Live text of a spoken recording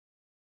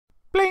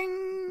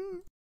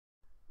Bling!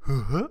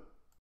 Huh?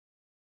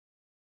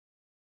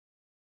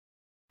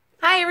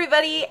 Hi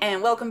everybody,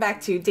 and welcome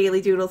back to Daily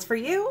Doodles for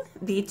You,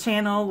 the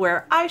channel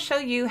where I show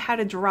you how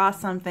to draw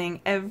something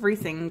every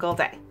single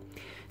day.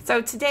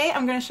 So today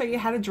I'm going to show you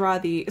how to draw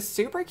the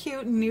super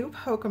cute new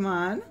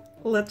Pokemon,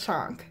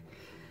 Lechonk.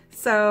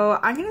 So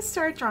I'm going to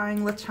start drawing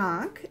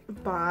Lechonk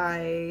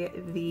by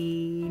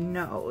the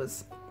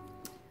nose.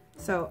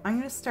 So I'm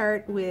going to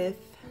start with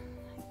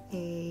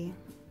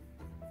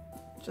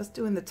just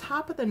doing the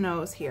top of the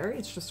nose here.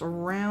 It's just a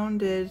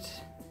rounded,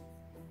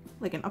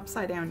 like an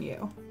upside down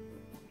U.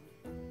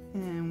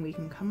 And we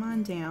can come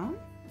on down.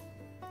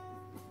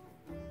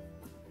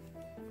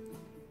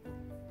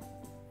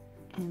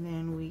 And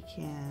then we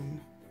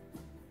can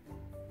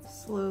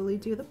slowly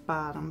do the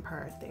bottom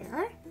part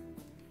there.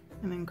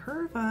 And then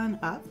curve on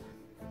up.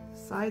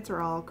 Sides are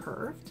all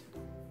curved.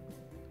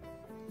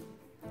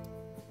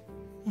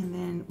 And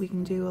then we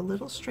can do a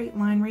little straight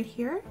line right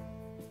here.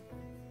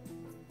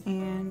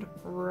 And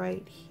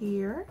right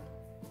here.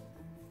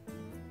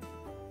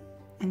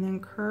 And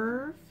then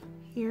curve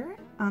here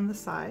on the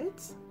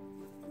sides.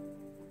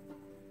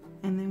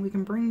 And then we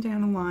can bring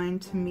down a line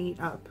to meet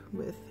up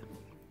with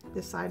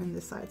this side and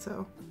this side,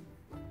 so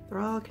they're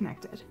all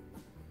connected.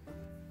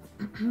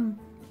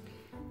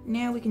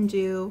 Now we can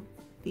do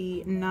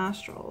the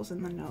nostrils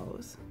and the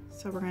nose.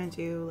 So we're going to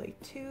do like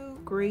two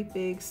great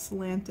big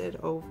slanted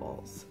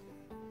ovals.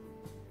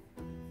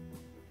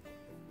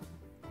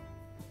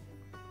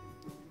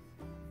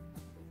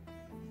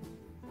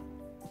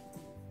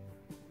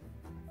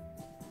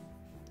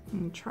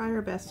 And try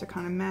our best to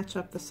kind of match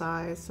up the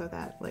size so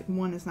that like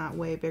one is not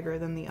way bigger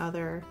than the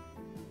other.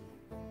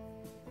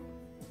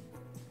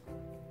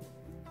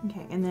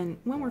 Okay, and then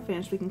when we're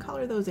finished we can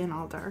color those in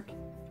all dark.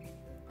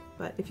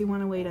 But if you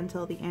want to wait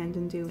until the end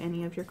and do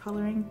any of your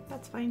coloring,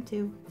 that's fine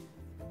too.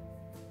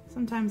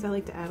 Sometimes I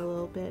like to add a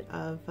little bit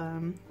of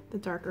the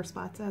darker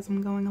spots as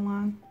I'm going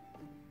along.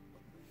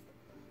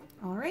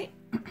 Alright,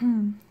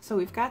 so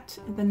we've got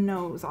the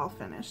nose all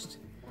finished.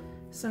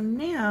 So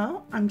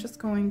now I'm just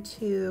going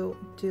to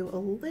do a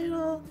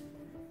little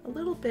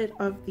bit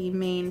of the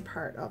main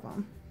part of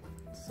them.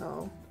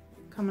 So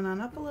coming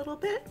on up a little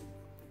bit,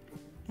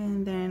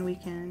 and then we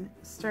can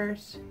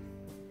start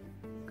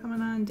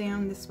coming on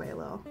down this way a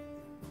little.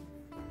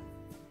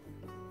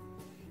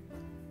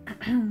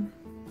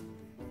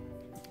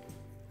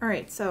 All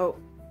right, so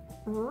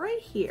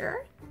right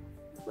here,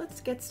 let's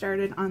get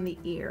started on the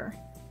ear.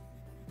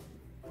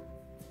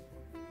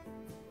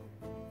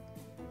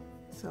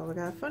 So we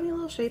got a funny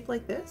little shape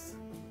like this.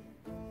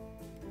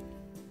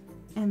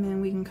 And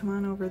then we can come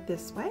on over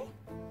this way.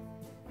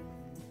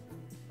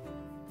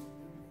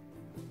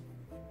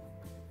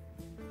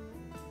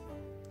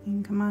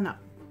 And come on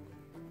up.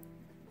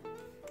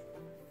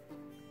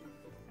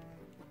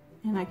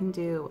 And I can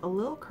do a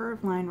little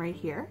curved line right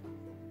here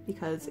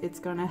because it's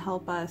going to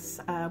help us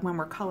when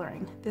we're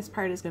coloring. This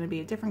part is going to be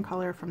a different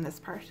color from this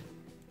part.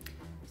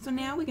 So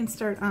now we can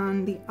start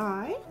on the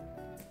eye.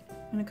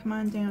 I'm going to come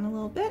on down a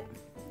little bit.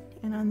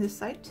 And on this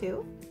side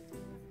too.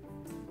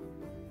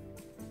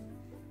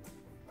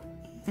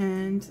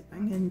 And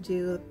I'm going to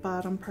do the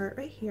bottom part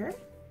right here.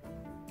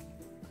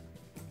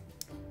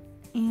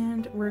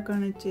 And we're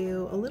going to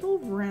do a little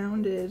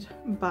rounded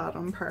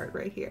bottom part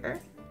right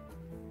here.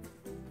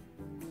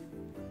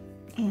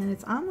 And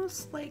it's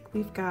almost like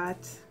we've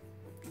got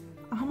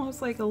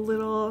almost like a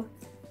little,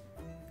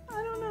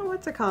 I don't know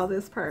what to call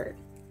this part,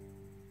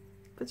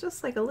 but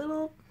just like a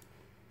little,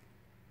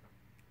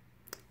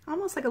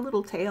 almost like a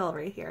little tail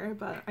right here,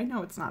 but I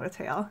know it's not a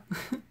tail.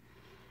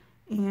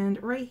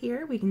 And right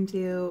here we can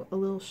do a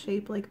little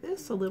shape like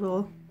this, a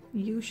little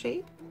U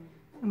shape,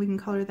 and we can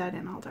color that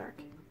in all dark.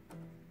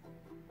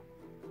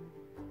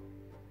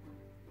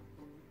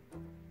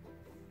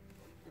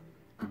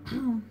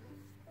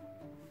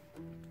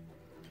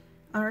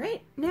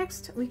 Alright,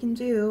 next we can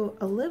do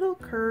a little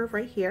curve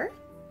right here,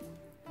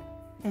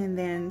 and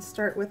then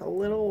start with a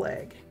little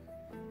leg.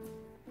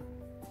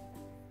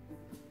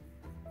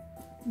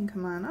 And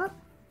come on up,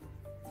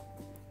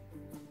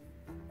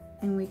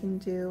 and we can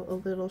do a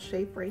little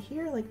shape right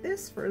here like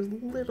this for a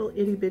little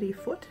itty bitty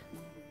foot,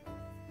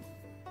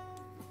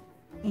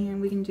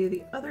 and we can do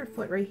the other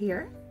foot right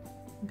here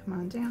and come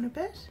on down a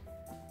bit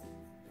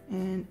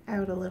and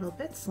out a little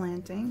bit,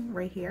 slanting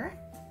right here,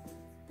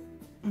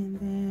 and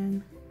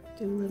then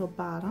do a little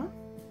bottom,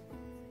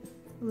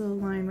 a little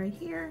line right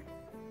here,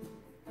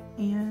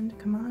 and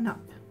come on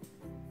up.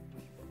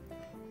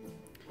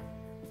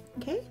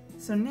 Okay,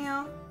 so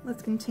now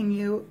let's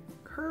continue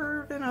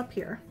curving up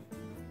here.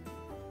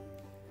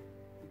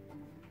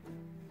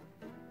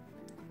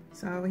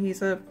 So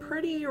he's a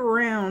pretty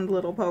round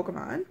little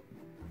Pokemon.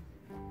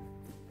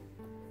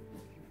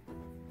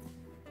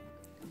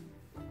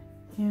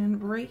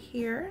 And right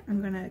here,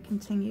 I'm going to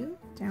continue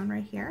down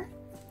right here.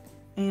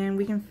 And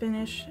we can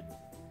finish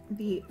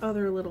the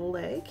other little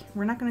leg.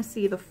 We're not going to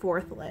see the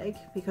fourth leg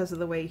because of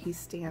the way he's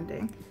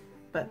standing,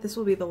 but this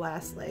will be the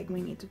last leg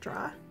we need to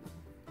draw.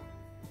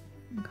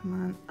 And come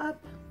on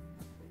up.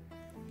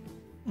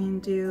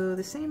 and do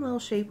the same little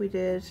shape we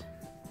did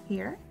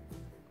here,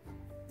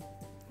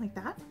 like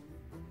that.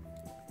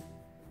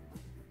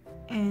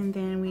 And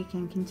then we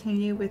can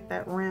continue with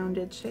that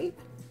rounded shape.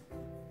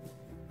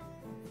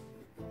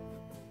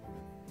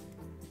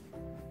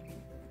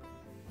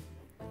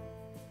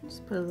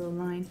 Just put a little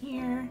line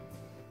here.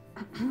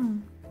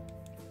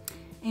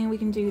 And we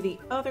can do the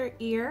other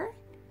ear.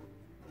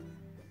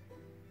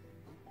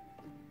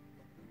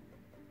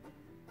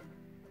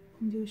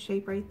 And do a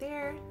shape right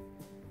there.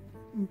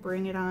 And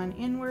bring it on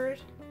inward.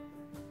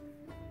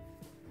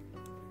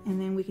 And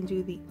then we can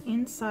do the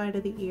inside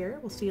of the ear.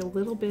 We'll see a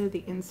little bit of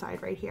the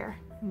inside right here.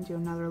 And do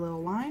another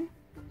little line.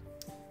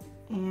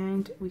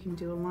 And we can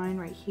do a line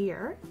right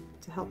here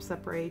to help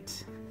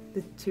separate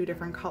the two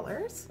different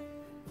colors.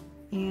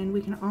 And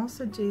we can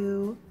also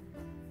do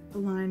a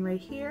line right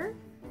here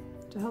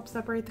to help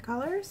separate the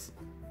colors.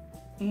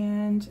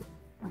 And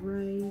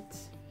right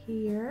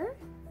here,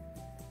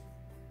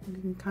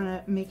 we can kind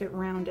of make it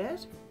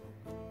rounded.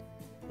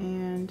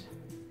 And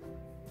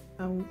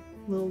a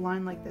little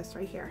line like this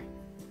right here.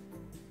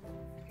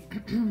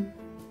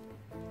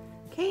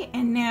 Okay,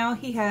 and now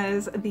he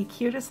has the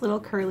cutest little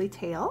curly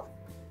tail.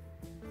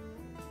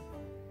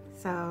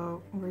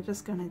 So we're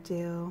just gonna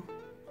do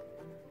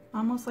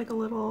almost like a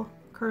little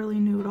curly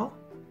noodle.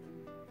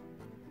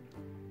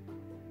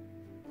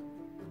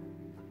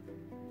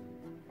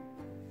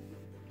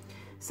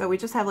 So we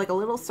just have like a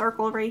little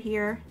circle right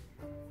here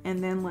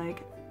and then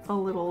like a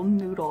little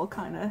noodle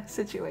kind of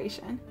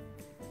situation.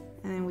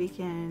 And then we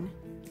can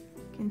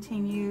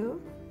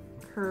continue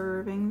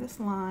curving this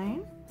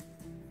line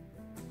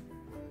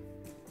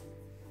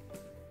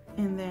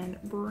and then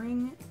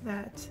bring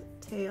that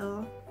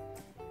tail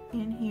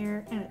in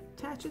here and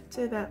attach it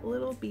to that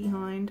little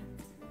behind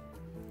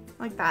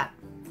like that.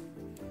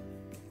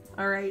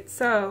 All right,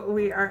 so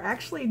we are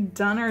actually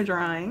done our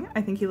drawing.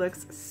 I think he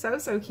looks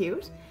so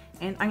cute,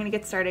 and I'm gonna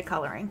get started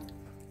coloring.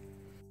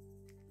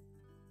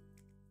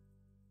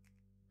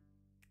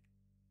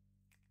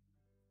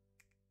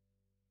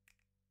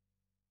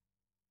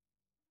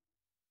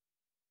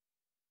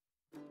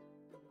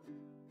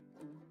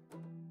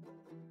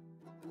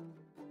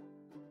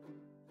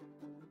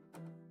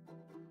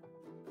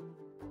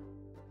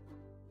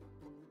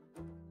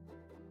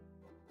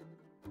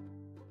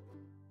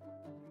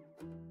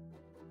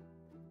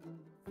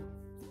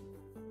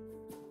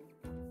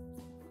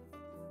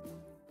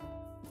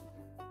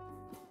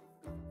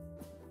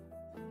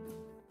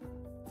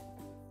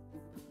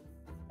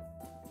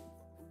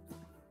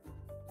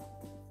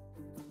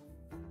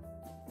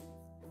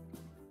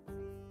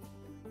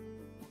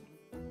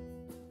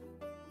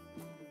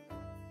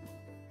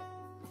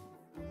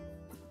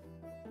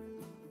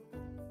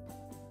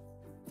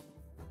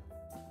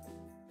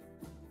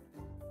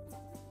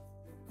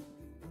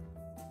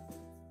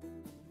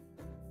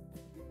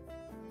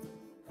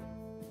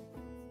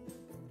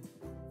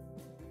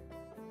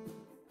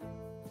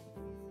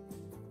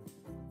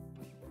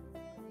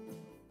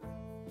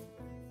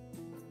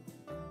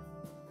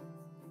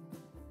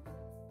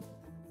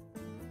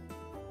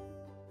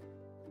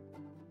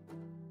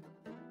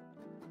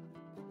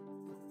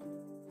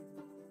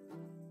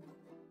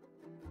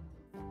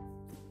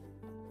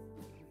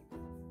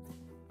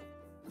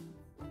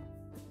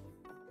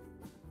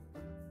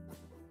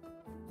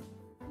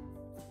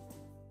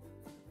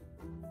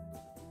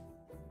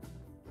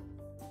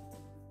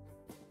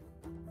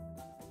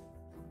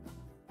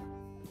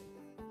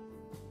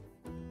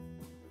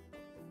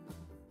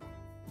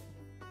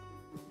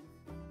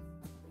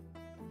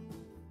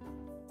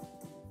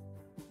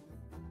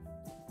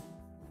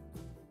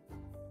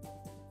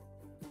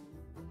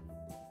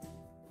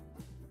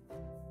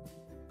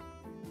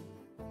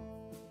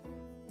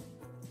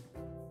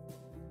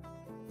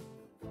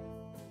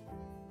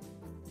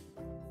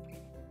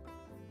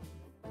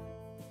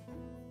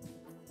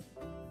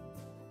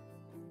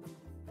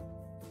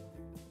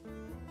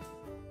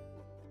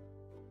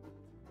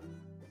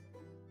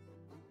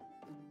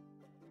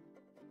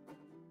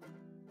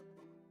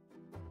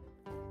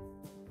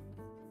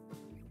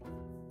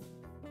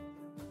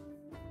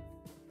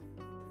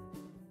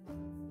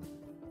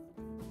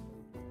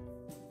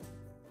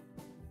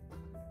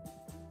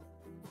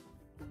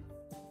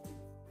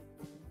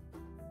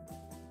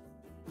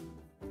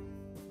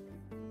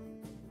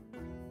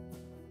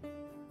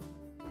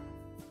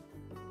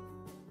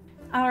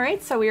 All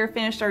right, so we are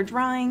finished our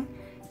drawing.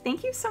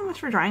 Thank you so much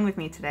for drawing with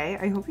me today.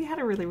 I hope you had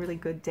a really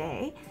good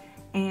day,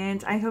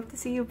 and I hope to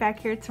see you back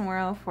here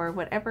tomorrow for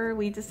whatever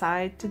we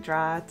decide to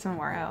draw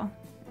tomorrow.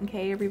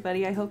 Okay,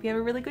 everybody, I hope you have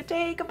a really good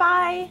day.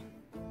 Goodbye.